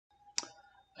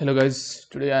Hello guys,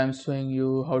 today I am showing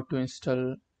you how to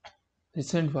install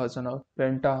recent version of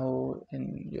Pentaho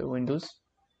in your Windows.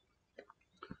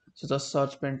 So just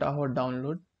search Pentaho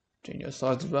download in your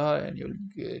search bar and you'll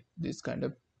get this kind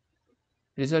of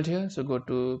result here. So go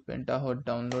to Pentaho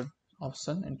download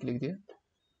option and click there.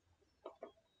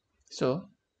 So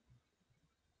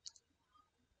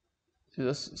you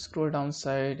just scroll down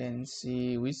side and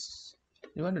see which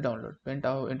you want to download.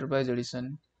 Pentaho Enterprise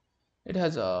Edition. It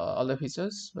has all the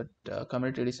features, but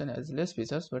Community Edition has less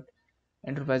features, but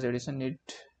Enterprise Edition need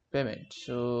payment,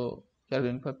 so we are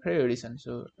going for free edition.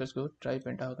 So let's go try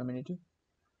pentaho community.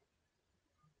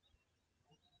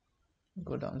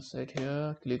 Go downside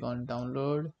here, click on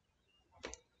download,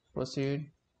 proceed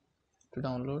to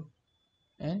download,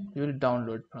 and you will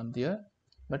download from there,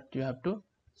 but you have to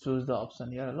choose the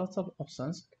option. Here are lots of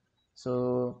options,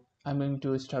 so I'm going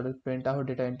to start with pentaho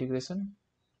data integration,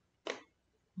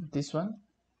 this one.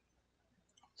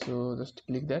 So just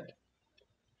click that.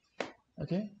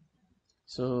 Okay,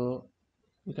 so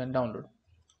you can download.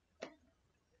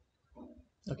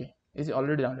 Okay, it's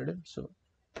already downloaded, so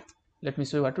let me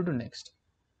show you what to do next.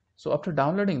 So after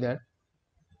downloading that,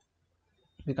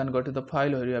 we can go to the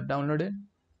file where you have downloaded.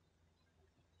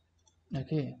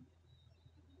 Okay,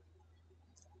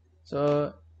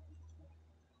 so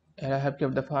here I have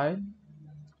kept the file.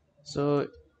 So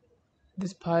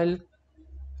this file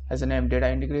has a name data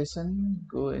integration.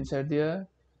 Go inside there.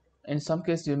 In some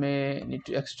case you may need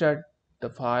to extract the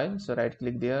file, so right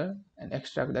click there and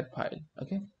extract that file.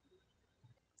 Okay,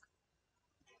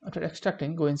 after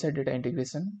extracting, go inside data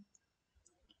integration.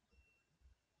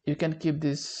 You can keep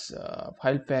this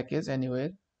file package anywhere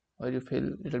where you feel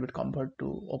a little bit comfort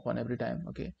to open every time.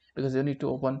 Okay, because you need to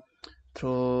open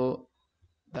through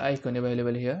the icon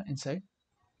available here inside.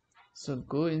 So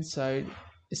go inside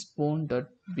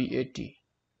spoon.bat.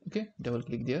 Okay, double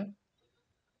click there.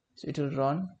 So it will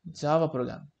run Java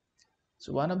program.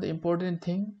 So one of the important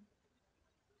thing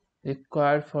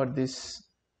required for this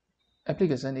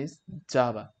application is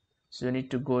Java. So you need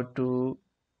to go to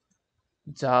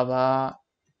Java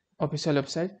official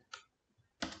website.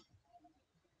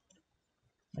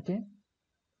 Okay,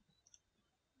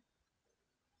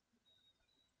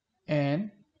 and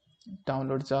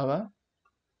download Java.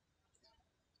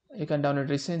 You can download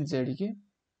recent JDK.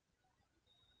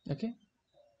 Okay,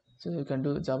 so you can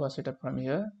do Java setup from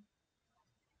here,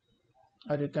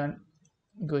 or you can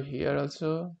go here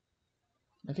also.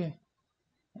 Okay,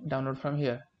 download from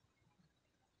here.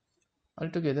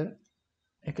 Altogether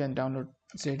you can download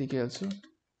JDK also.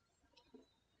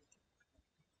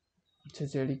 So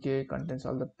JDK contains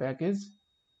all the package,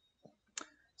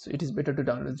 so it is better to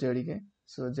download JDK.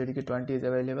 So JDK 20 is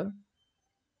available.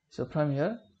 So from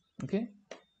here, okay,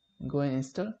 go and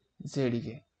install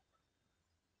JDK.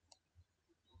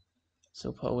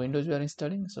 So for Windows we are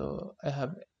installing, so I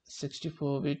have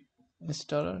 64-bit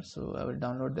installer, so I will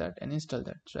download that and install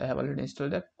that. So I have already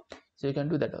installed that, so you can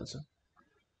do that also.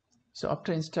 So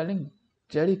after installing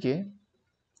JDK,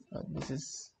 this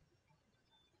is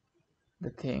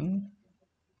the thing.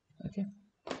 Okay,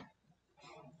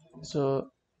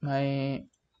 so my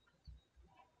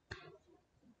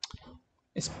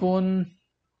spoon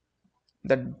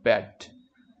that bat,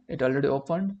 it already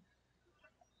opened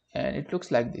and it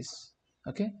looks like this.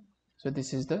 Okay, so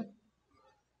this is the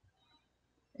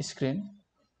screen.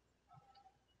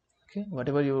 Okay,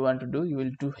 whatever you want to do, you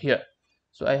will do here.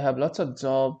 So I have lots of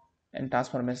job and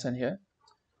transformation here.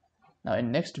 Now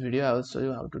in next video I will show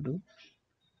you how to do,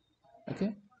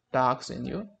 okay, tasks in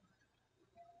your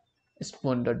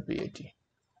spoon.bat.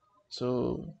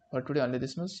 So for today only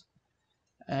this much,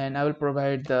 and I will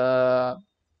provide the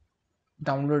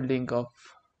download link of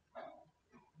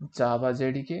Java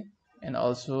JDK and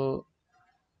also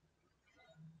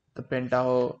the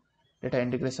pentaho data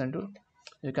integration tool.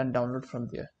 You can download from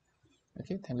there.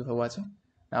 Okay, thank you for watching.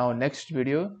 Now next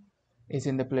video is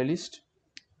in the playlist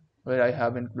where I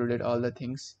have included all the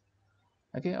things,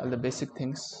 okay, all the basic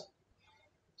things,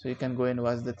 so you can go and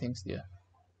watch the things there.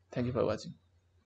 Thank you for watching.